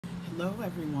Hello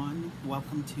everyone,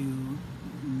 welcome to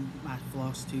my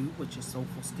Flosstube, which is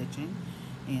Soulful Stitching.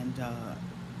 And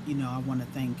I want to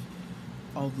thank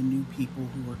all the new people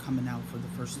who are coming out for the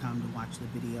first time to watch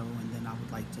the video, and then I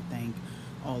would like to thank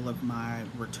all of my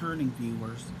returning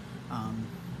viewers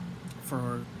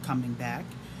for coming back.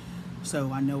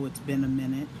 So I know it's been a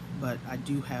minute, but I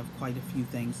do have quite a few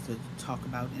things to talk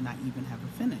about, and I even have a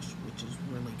finish, which is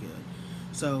really good.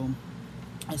 So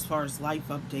as far as life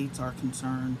updates are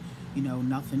concerned,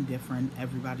 nothing different.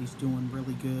 Everybody's doing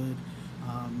really good.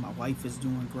 My wife is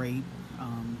doing great.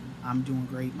 I'm doing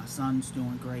great. My son's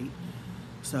doing great.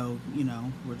 So,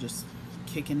 we're just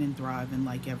kicking and thriving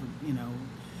like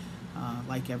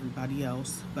everybody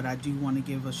else. But I do want to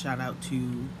give a shout out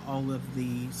to all of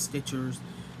the stitchers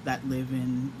that live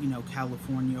in,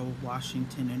 California,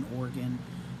 Washington, and Oregon,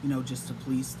 just to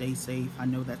please stay safe. I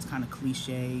know that's kind of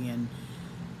cliche, and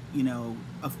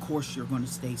of course you're going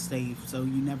to stay safe, so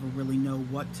you never really know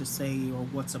what to say or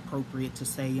what's appropriate to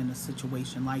say in a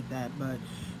situation like that, but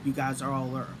you guys are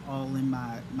all in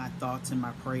my thoughts and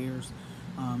my prayers.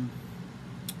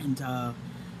 And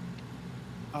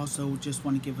also just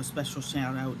want to give a special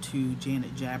shout out to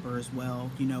Janet Jabber as well.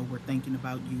 We're thinking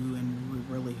about you, and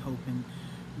we're really hoping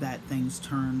that things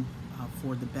turn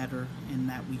for the better, and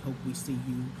that we hope we see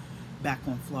you back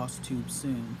on Flosstube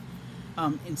soon.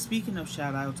 And speaking of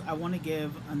shout outs, I want to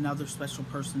give another special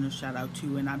person a shout out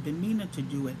to, and I've been meaning to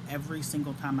do it every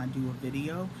single time I do a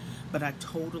video, but I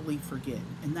totally forget,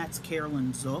 and that's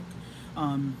Carolyn Zook.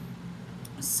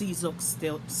 Zook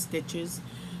Stitches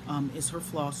is her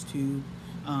Flosstube.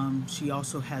 She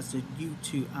also has a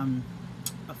YouTube,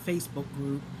 a Facebook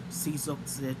group, Zook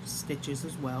Stitches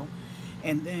as well,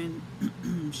 and then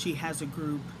she has a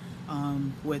group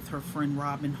with her friend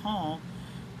Robin Hall,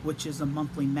 which is a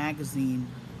monthly magazine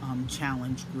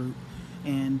challenge group.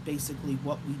 And basically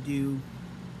what we do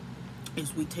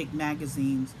is we take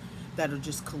magazines that are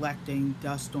just collecting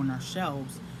dust on our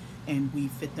shelves, and we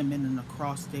fit them in an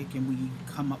acrostic, and we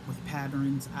come up with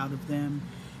patterns out of them,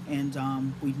 and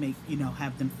we make,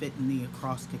 have them fit in the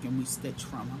acrostic, and we stitch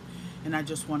from them. And I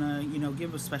just want to,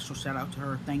 give a special shout out to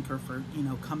her, thank her for,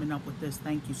 coming up with this.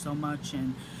 Thank you so much,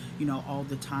 and, all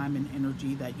the time and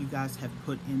energy that you guys have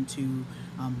put into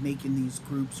making these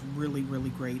groups really,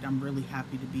 really great. I'm really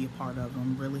happy to be a part of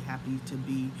them. I'm really happy to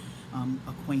be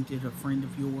acquainted, a friend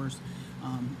of yours,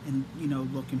 and,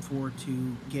 looking forward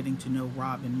to getting to know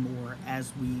Robin more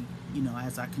as we,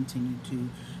 as I continue to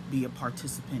be a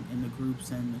participant in the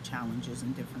groups and the challenges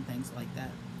and different things like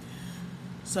that.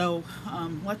 So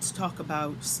let's talk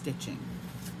about stitching.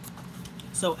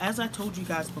 So as I told you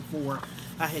guys before,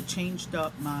 I had changed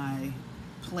up my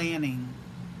planning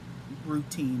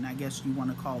routine, I guess you want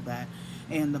to call that,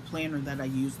 and the planner that I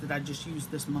use, that I just use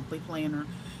this monthly planner,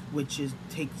 which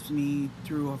takes me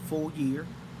through a full year,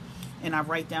 and I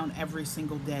write down every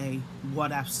single day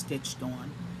what I've stitched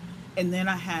on. And then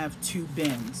I have two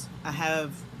bins. I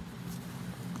have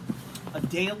a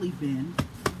daily bin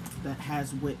that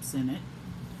has whips in it,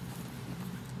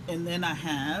 and then I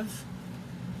have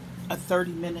a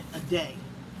 30-minute a day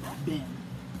bin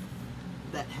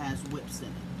that has whips in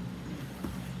it.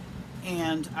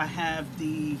 And I have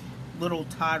the little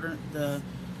the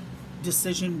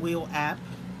decision wheel app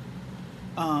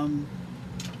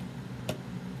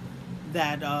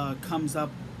that comes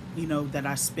up, that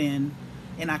I spin.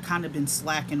 And I kind of been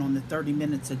slacking on the 30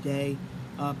 minutes a day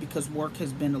because work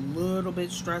has been a little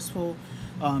bit stressful.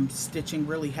 Stitching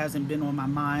really hasn't been on my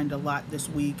mind a lot this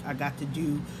week. I got to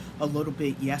do a little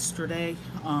bit yesterday,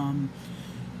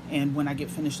 and when I get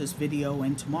finished this video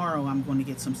and tomorrow, I'm going to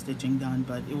get some stitching done,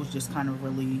 but it was just kind of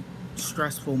really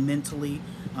stressful mentally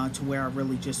to where I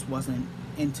really just wasn't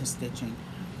into stitching.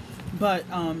 But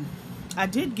I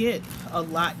did get a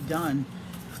lot done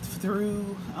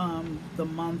through the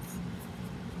month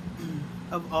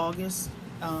of August.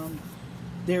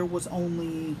 There was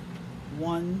only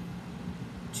 1,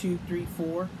 2, 3,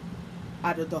 4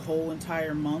 out of the whole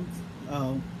entire month.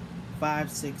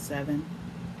 5, 6, 7.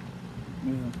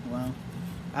 Well,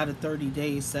 out of 30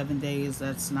 days, 7 days,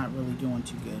 that's not really doing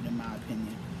too good in my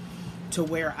opinion. To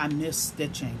where I missed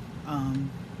stitching,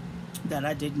 that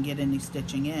I didn't get any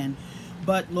stitching in.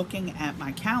 But looking at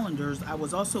my calendars, I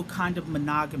was also kind of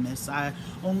monogamous. I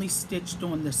only stitched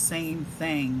on the same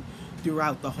thing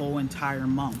throughout the whole entire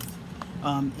month,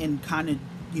 and kind of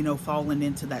falling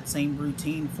into that same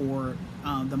routine for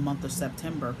the month of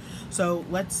September. So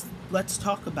let's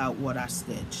talk about what I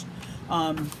stitched.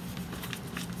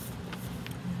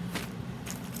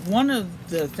 One of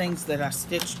the things that I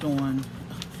stitched on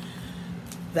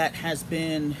that has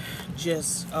been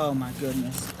just, oh my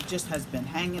goodness, just has been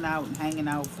hanging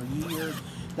out for years,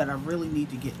 that I really need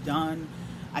to get done.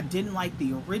 I didn't like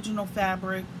the original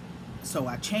fabric, so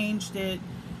I changed it.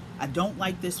 I don't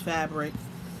like this fabric.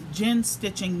 Jen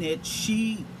Stitching Knit,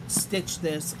 she stitched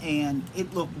this and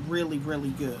it looked really, really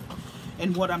good.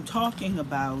 And what I'm talking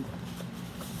about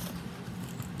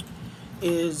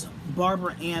is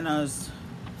Barbara Anna's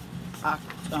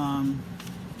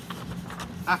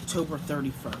October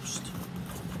 31st.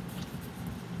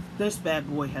 This bad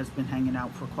boy has been hanging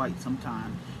out for quite some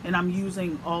time. And I'm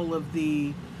using all of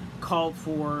the called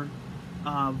for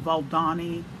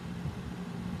Valdani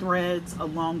threads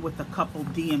along with a couple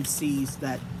DMCs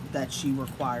that she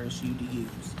requires you to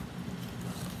use.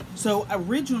 So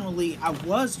originally I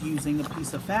was using a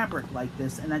piece of fabric like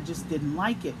this and I just didn't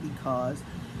like it because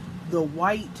the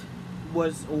white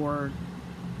was, or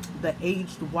the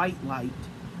aged white light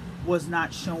was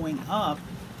not showing up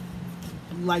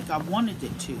like I wanted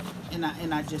it to, and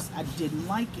I didn't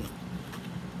like it.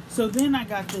 So then I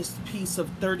got this piece of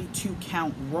 32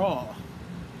 count raw,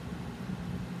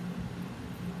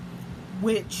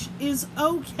 which is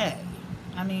okay.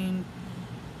 I mean,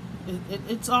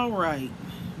 it's all right,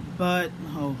 but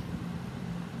oh,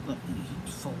 let me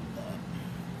fold that.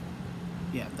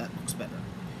 Yeah, that looks better.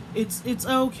 It's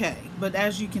okay, but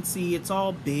as you can see, it's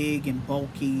all big and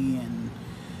bulky,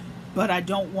 but I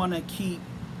don't want to keep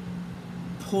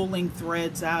pulling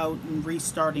threads out and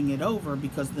restarting it over,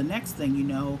 because the next thing you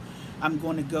know, I'm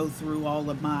going to go through all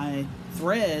of my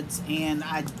threads and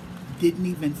I didn't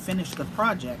even finish the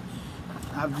project.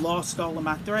 I've lost all of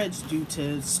my threads due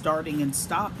to starting and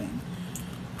stopping.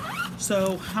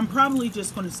 So I'm probably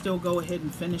just going to still go ahead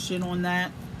and finish it on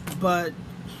that, but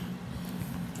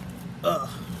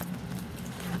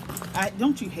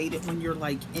don't you hate it when you're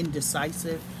like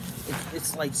indecisive?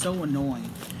 It's like so annoying.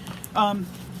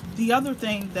 The other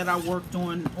thing that I worked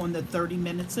on the 30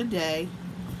 minutes a day,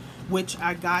 which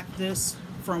I got this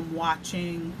from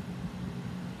watching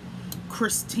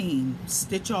Christine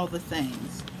Stitch All the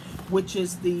Things, which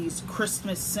is these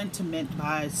Christmas Sentiment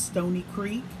by Stony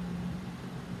Creek.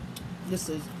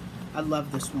 I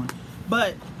love this one.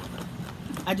 But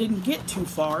I didn't get too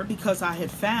far because I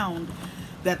had found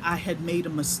that I had made a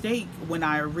mistake when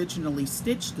I originally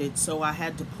stitched it, so I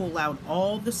had to pull out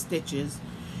all the stitches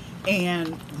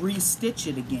and re-stitch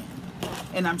it again.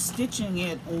 And I'm stitching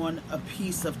it on a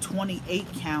piece of 28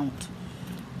 count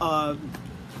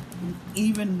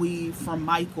even weave from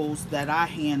Michaels that I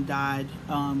hand dyed,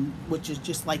 which is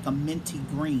just like a minty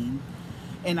green,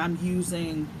 and I'm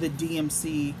using the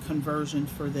DMC conversion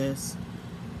for this.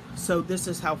 So this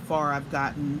is how far I've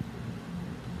gotten.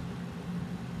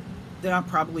 Then I'm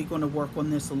probably going to work on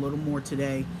this a little more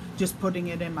today. Just putting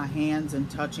it in my hands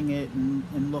and touching it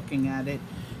and looking at it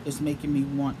is making me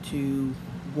want to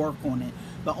work on it.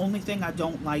 The only thing I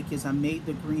don't like is I made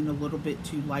the green a little bit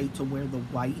too light to where the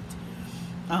white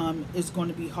is going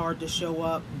to be hard to show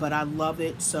up, but I love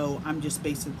it, so I'm just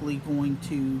basically going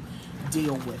to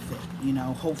deal with it. You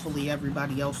know, hopefully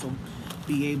everybody else will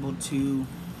be able to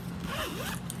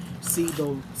see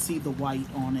the white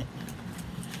on it.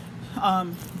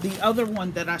 The other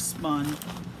one that I spun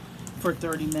for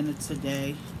 30 minutes a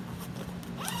day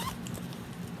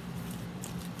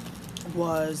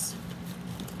was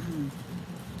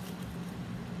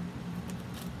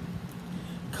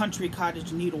Country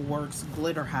Cottage Needleworks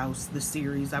Glitter House, the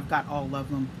series. I've got all of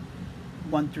them,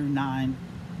 1 through 9,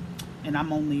 and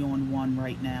I'm only on 1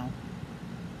 right now.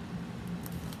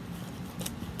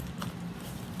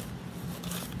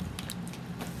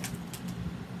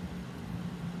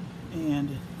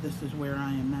 And this is where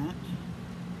I am at.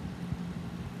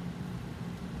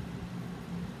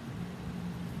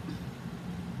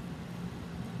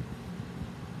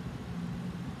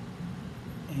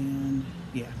 And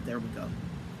yeah, there we go.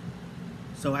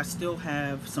 So I still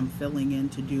have some filling in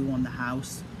to do on the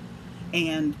house,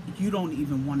 and you don't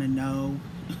even want to know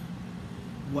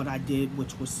what I did,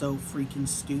 which was so freaking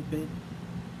stupid.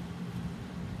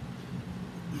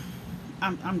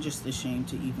 I'm just ashamed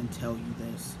to even tell you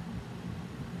this.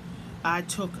 I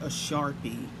took a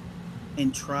Sharpie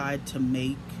and tried to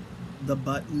make the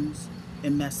buttons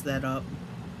and mess that up.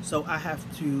 So I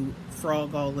have to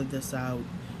frog all of this out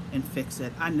and fix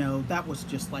it. I know that was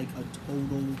just like a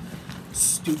total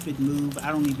stupid move.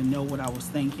 I don't even know what I was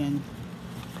thinking.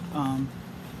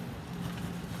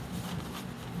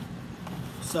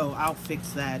 So I'll fix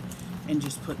that and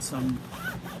just put some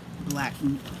black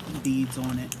beads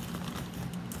on it.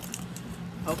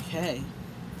 Okay.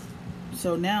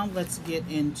 So now let's get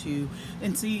into,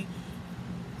 and see,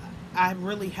 I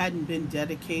really hadn't been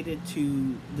dedicated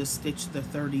to the stitch the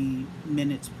 30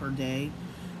 minutes per day,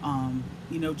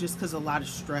 you know, just because a lot of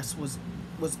stress was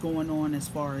was going on as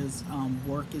far as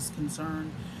work is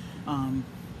concerned.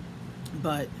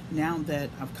 But now that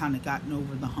I've kind of gotten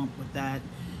over the hump with that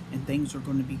and things are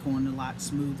going to be going a lot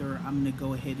smoother, I'm going to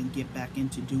go ahead and get back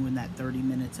into doing that 30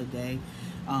 minutes a day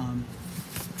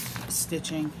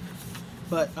stitching.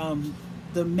 But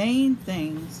the main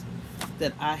things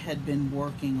that I had been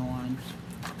working on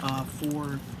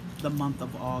for the month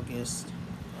of August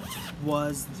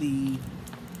was the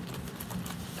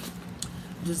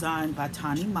design by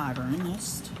Tiny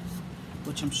Modernist,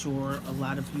 which I'm sure a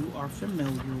lot of you are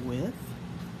familiar with.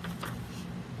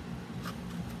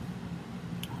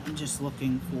 I'm just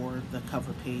looking for the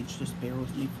cover page. Just bear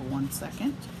with me for 1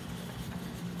 second.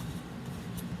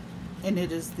 And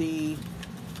it is the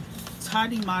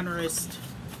Tiny Modernist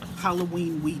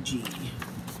Halloween Ouija.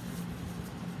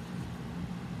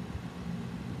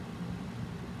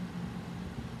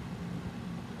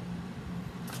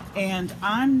 And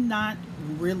I'm not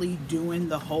really doing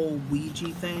the whole Ouija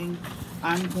thing.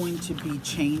 I'm going to be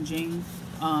changing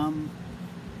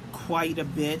quite a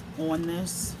bit on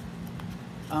this,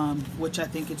 which I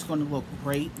think it's going to look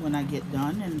great when I get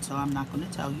done, and so I'm not going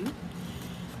to tell you.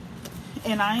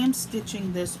 And I am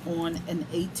stitching this on an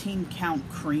 18 count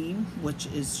cream, which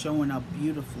is showing up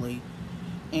beautifully.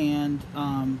 And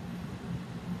I'm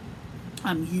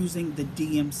using the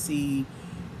DMC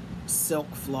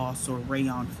silk floss or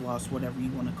rayon floss, whatever you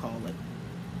want to call it.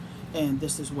 And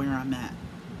this is where I'm at.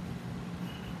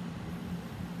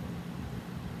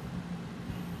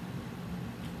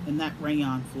 And that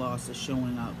rayon floss is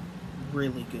showing up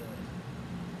really good.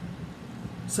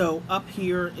 So up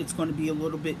here, it's going to be a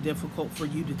little bit difficult for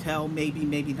you to tell, maybe,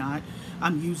 maybe not.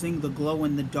 I'm using the glow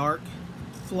in the dark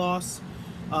floss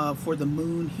for the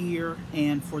moon here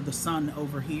and for the sun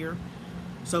over here.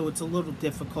 So it's a little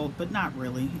difficult, but not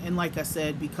really. And like I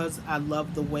said, because I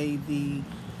love the way the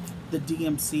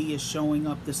DMC is showing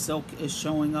up, the silk is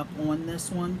showing up on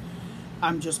this one,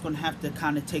 I'm just going to have to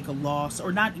kind of take a loss,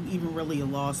 or not even really a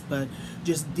loss, but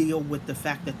just deal with the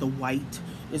fact that the white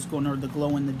is going to, or the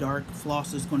glow in the dark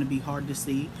floss is going to be hard to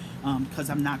see because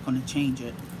I'm not going to change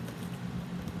it.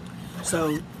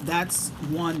 So that's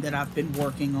one that I've been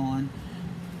working on.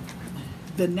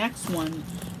 The next one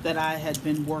that I had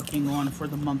been working on for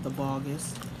the month of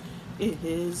August, it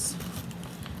is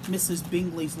Mrs.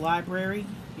 Bingley's Library.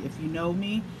 If you know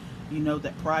me, you know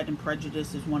that Pride and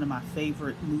Prejudice is one of my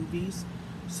favorite movies.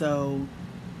 So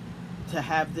to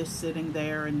have this sitting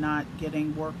there and not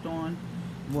getting worked on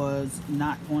was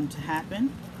not going to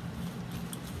happen.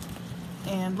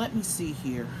 And let me see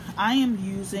here. I am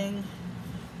using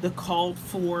the called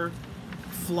for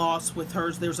floss with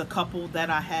hers. There's a couple that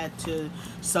I had to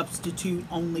substitute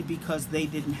only because they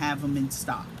didn't have them in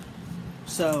stock.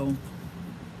 So,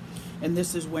 and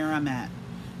this is where I'm at.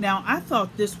 Now, I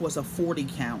thought this was a 40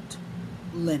 count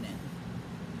linen.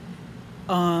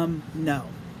 No.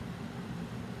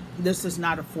 This is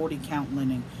not a 40 count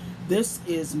linen. This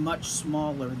is much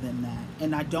smaller than that.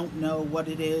 And I don't know what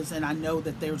it is. And I know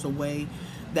that there's a way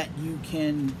that you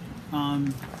can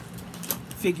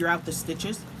figure out the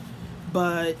stitches.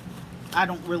 But I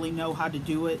don't really know how to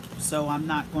do it. So I'm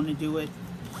not going to do it.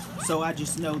 So I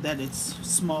just know that it's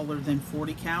smaller than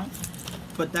 40 count.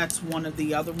 But that's one of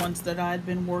the other ones that I'd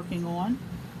been working on.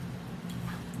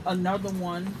 Another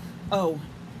one, oh,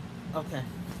 okay,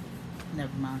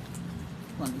 never mind.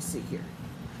 Let me see here.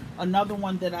 Another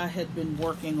one that I had been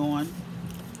working on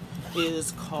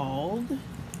is called,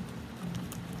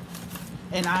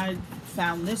 and I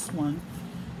found this one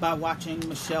by watching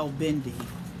Michelle Bendy.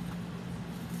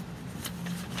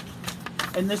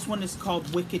 And this one is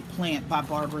called Wicked Plant by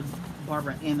Barbara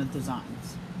Anna Designs.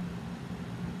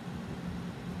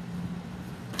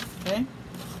 Okay,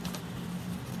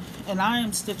 and I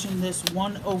am stitching this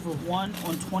 1/1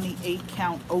 on 28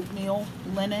 count oatmeal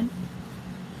linen,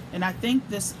 and I think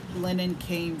this linen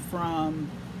came from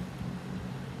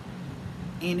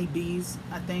Annie B's,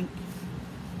 I think,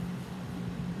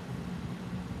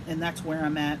 and that's where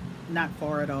I'm at, not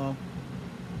far at all.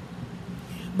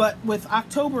 But with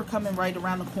October coming right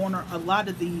around the corner, a lot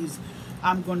of these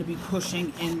I'm going to be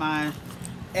pushing in my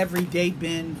everyday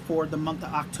bin for the month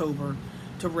of October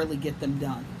to really get them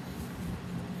done.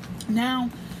 Now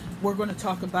we're going to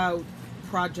talk about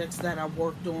projects that I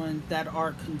worked on that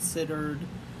are considered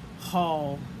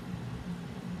haul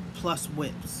plus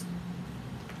whips.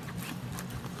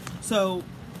 So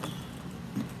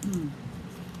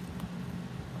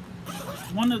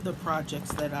one of the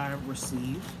projects that I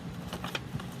received,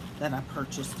 that I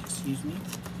purchased, excuse me,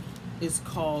 is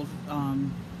called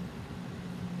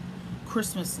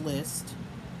Christmas List.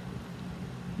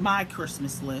 My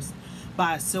Christmas List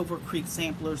by Silver Creek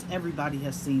Samplers. Everybody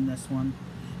has seen this one.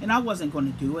 And I wasn't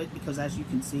going to do it because, as you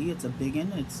can see, it's a big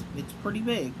one. It's pretty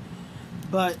big.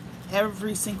 But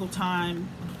every single time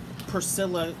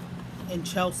Priscilla and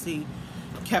Chelsea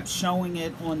kept showing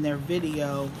it on their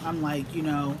video, I'm like, you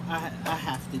know, I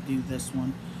have to do this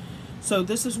one. So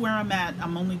this is where I'm at.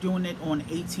 I'm only doing it on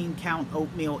 18 count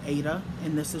oatmeal Ada,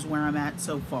 and this is where I'm at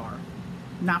so far.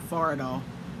 Not far at all.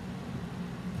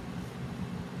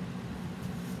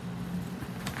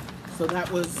 So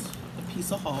that was a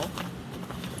piece of haul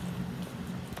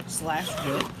slash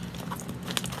whip.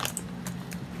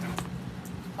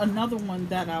 Another one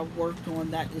that I worked on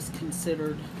that is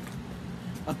considered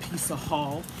a piece of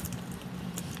haul,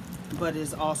 but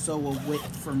is also a whip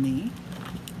for me.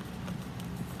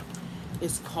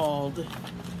 It's called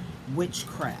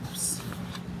Witchcrafts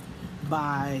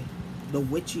by the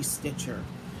Witchy Stitcher.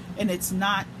 And it's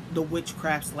not the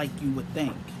witchcrafts like you would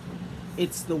think.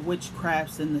 It's the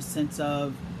witchcrafts in the sense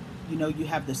of, you know, you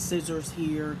have the scissors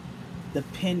here, the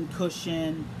pin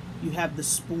cushion, you have the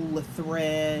spool of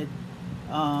thread,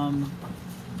 and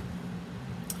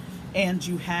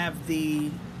you have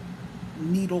the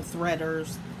needle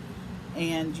threaders,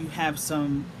 and you have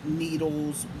some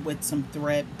needles with some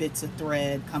thread, bits of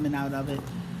thread coming out of it.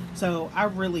 So I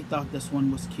really thought this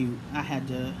one was cute. I had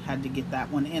to get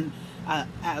that one, and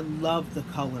I love the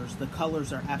colors. The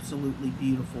colors are absolutely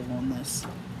beautiful on this.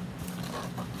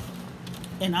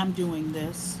 And I'm doing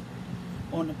this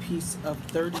on a piece of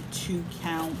 32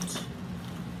 count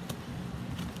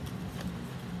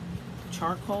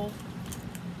charcoal,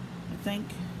 I think.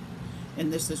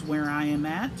 And this is where I am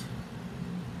at.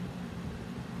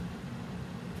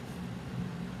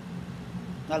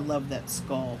 I love that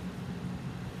skull.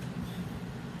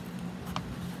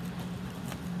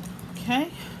 Okay.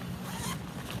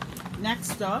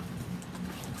 Next up,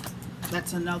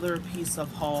 that's another piece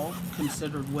of haul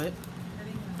considered whip.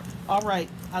 All right,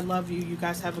 I love you. You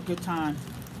guys have a good time.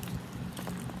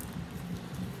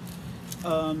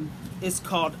 It's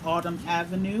called Autumn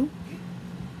Avenue.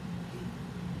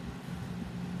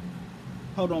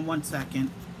 Hold on one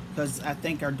second, because I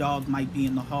think our dog might be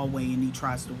in the hallway and he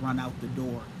tries to run out the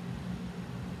door.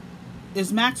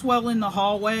 Is Maxwell in the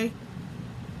hallway?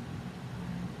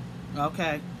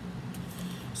 Okay.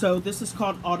 So this is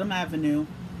called Autumn Avenue.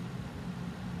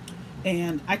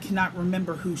 And I cannot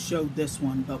remember who showed this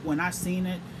one, but when I seen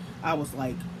it, I was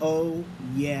like, oh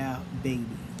yeah, baby.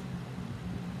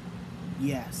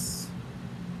 Yes.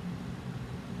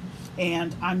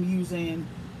 And I'm using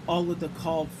all of the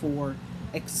called for,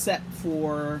 except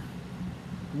for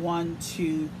 1,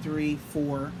 2, 3,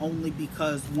 4, only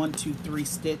because 1, 2, 3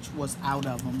 stitch was out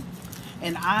of them.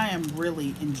 And I am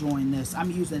really enjoying this.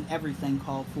 I'm using everything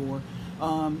called for.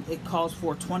 It calls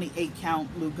for 28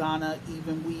 count Lugana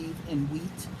even weave and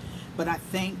wheat, but I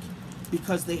think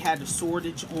because they had a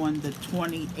shortage on the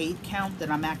 28 count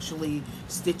that I'm actually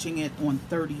stitching it on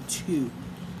 32.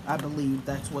 I believe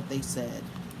that's what they said,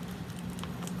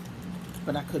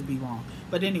 but I could be wrong.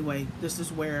 But anyway, this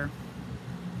is where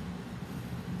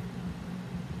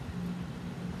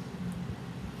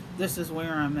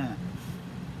I'm at.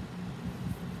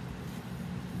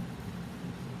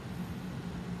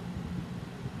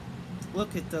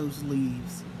 Look at those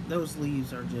leaves. Those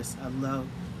leaves are just, I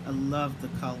love the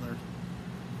color.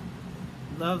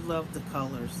 Love the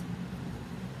colors.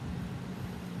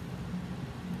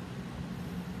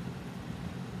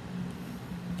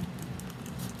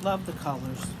 Love the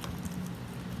colors.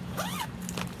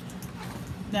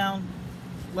 Now,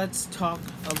 let's talk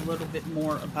a little bit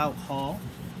more about haul,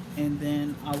 and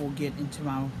then I will get into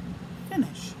my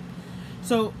finish.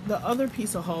 So the other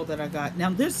piece of haul that I got, now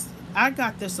this, I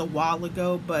got this a while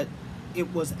ago, but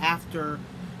it was after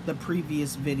the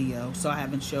previous video, so I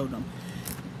haven't showed them.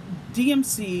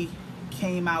 DMC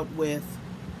came out with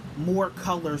more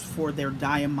colors for their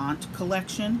Diamante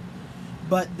collection,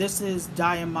 but this is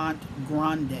Diamante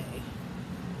Grande.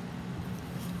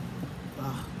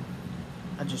 Ugh,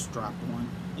 I just dropped one.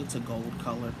 It's a gold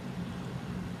color.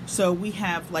 So we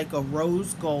have like a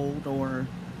rose gold, or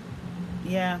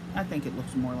yeah, I think it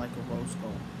looks more like a rose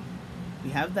gold. We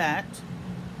have that.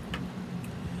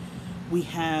 We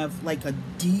have like a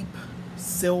deep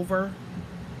silver.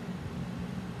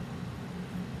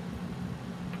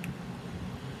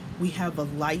 We have a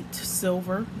light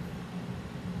silver.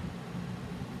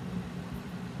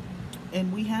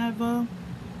 And we have a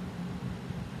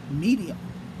medium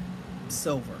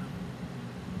silver.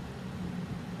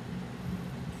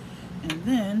 And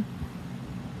then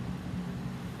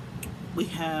we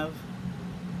have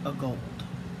a gold.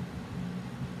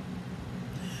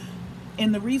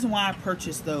 And the reason why I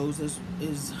purchased those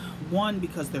is one,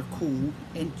 because they're cool,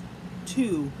 and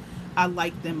two, I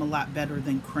like them a lot better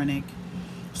than Krennic.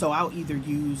 So I'll either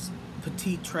use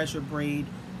Petite Treasure Braid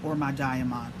or my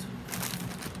Diamond.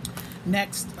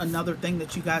 Next, another thing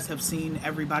that you guys have seen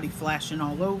everybody flashing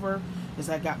all over is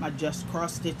I got my Just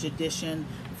Cross Stitch edition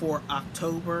for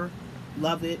October.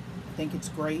 Love it. I think it's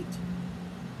great.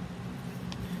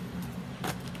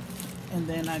 And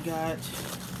then I got,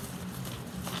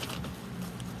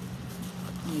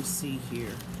 let me see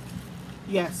here.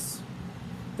 Yes,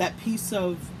 that piece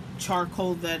of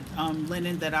charcoal, that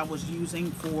linen that I was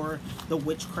using for the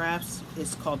witchcrafts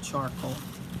is called charcoal.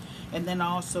 And then I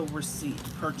also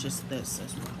purchased this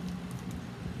as well.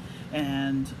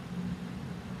 And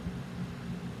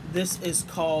this is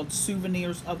called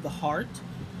Souvenirs of the Heart.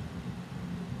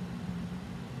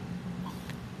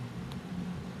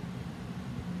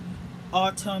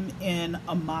 Autumn in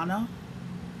Amana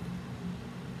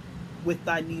with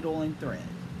thy needle and thread.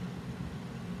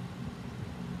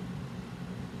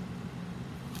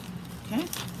 Okay.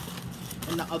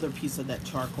 And the other piece of that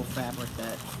charcoal fabric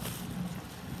that.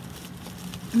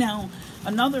 Now,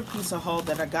 another piece of haul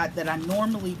that I got that I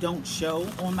normally don't show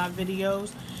on my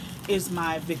videos is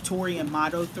my Victorian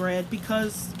motto thread,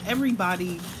 because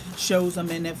everybody shows them,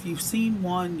 and if you've seen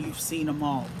one, you've seen them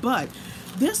all. But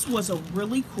this was a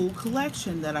really cool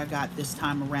collection that I got this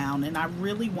time around, and I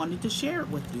really wanted to share it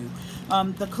with you.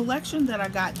 The collection that I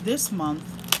got this month,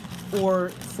 or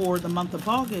for the month of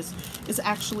August, is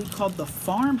actually called the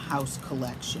Farmhouse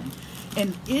Collection.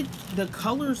 And the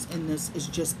colors in this is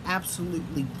just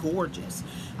absolutely gorgeous.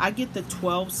 I get the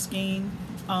 12 skein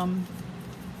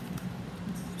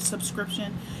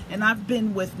subscription, and I've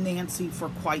been with Nancy for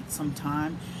quite some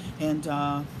time, and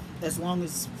as long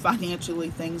as financially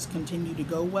things continue to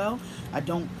go well, I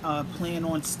don't plan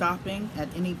on stopping at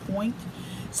any point.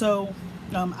 So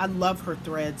I love her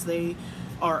threads. They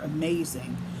are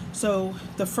amazing. So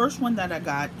the first one that I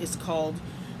got is called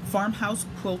Farmhouse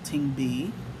Quilting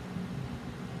Bee,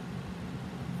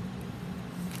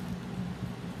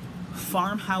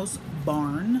 Farmhouse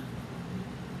Barn,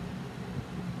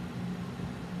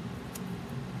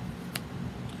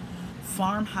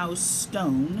 Farmhouse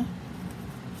Stone,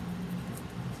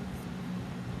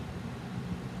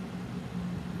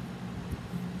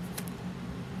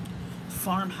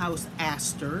 Farmhouse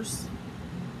Asters,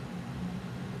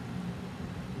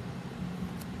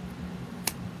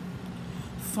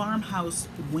 Farmhouse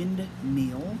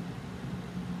Windmill,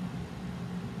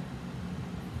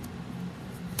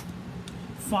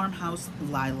 Farmhouse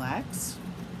Lilacs,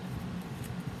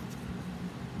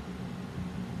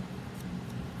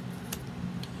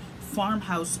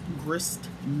 Farmhouse Grist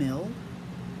Mill,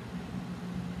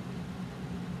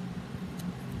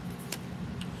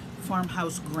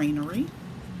 Farmhouse Granary,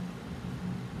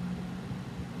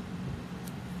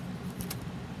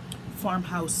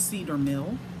 Farmhouse Cedar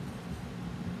Mill,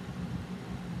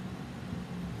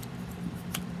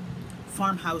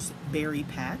 Farmhouse Berry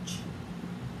Patch,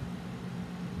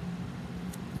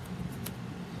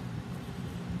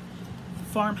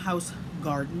 Farmhouse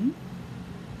Garden,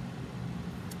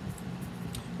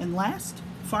 and last,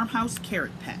 Farmhouse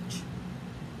Carrot Patch.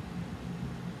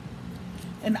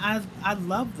 And I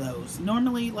love those.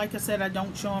 Normally, like I said, I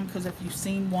don't show them because if you've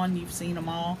seen one, you've seen them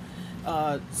all,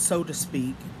 so to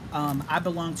speak. I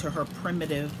belong to her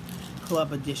Primitive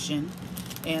Club Edition,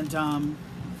 and I'm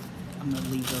going to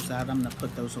leave those out. I'm going to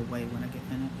put those away when I get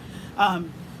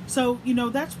finished. So, you know,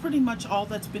 that's pretty much all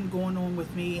that's been going on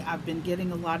with me. I've been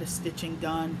getting a lot of stitching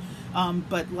done.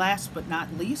 But last but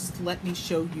not least, let me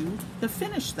show you the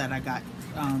finish that I got,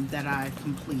 that I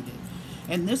completed.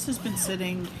 And this has been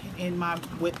sitting in my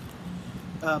whip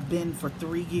bin for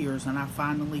 3 years, and I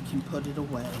finally can put it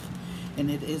away. And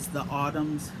it is the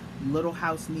Autumn's Little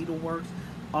House Needleworks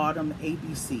Autumn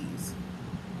ABCs.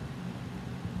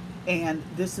 And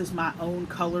this is my own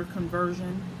color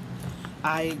conversion.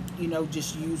 I, you know,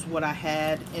 just use what I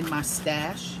had in my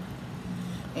stash.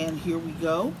 And here we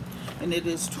go. And it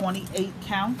is 28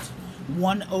 count,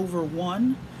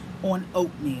 1/1 on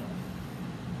oatmeal.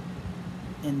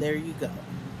 And there you go.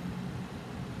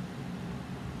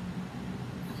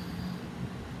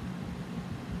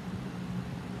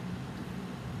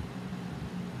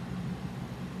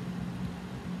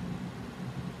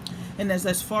 And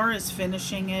as far as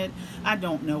finishing it, I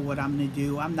don't know what I'm going to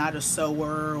do. I'm not a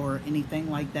sewer or anything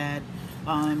like that.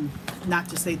 Not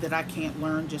to say that I can't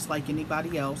learn just like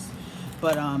anybody else.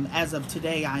 But as of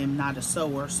today, I am not a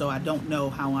sewer, so I don't know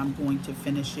how I'm going to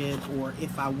finish it or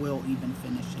if I will even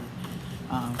finish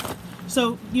it.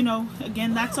 So, you know,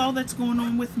 again, that's all that's going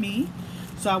on with me.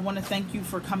 So I want to thank you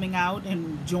for coming out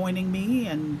and joining me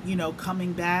and, you know,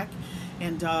 coming back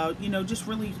And you know, just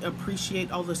really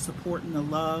appreciate all the support and the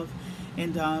love.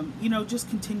 And you know, just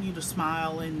continue to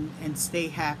smile and stay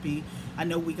happy. I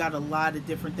know we got a lot of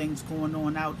different things going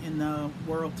on out in the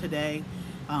world today.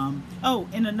 Oh,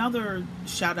 and another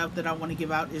shout out that I want to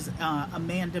give out is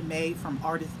Amanda May from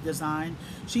Artist Design.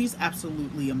 She's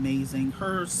absolutely amazing.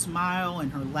 Her smile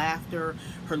and her laughter,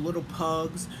 her little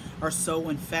pugs are so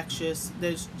infectious.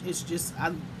 It's just,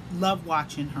 I love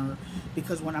watching her,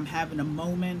 because when I'm having a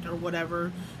moment or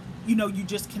whatever, you know, you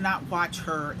just cannot watch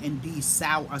her and be a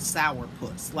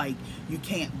sourpuss. Like, you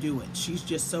can't do it. She's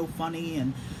just so funny.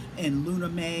 And Luna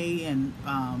May and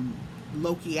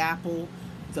Loki Apple,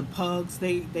 the pugs,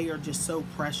 they are just so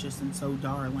precious and so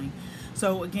darling.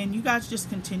 So again, you guys just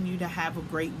continue to have a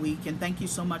great week, and thank you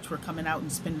so much for coming out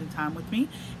and spending time with me,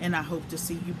 and I hope to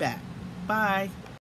see you back. Bye.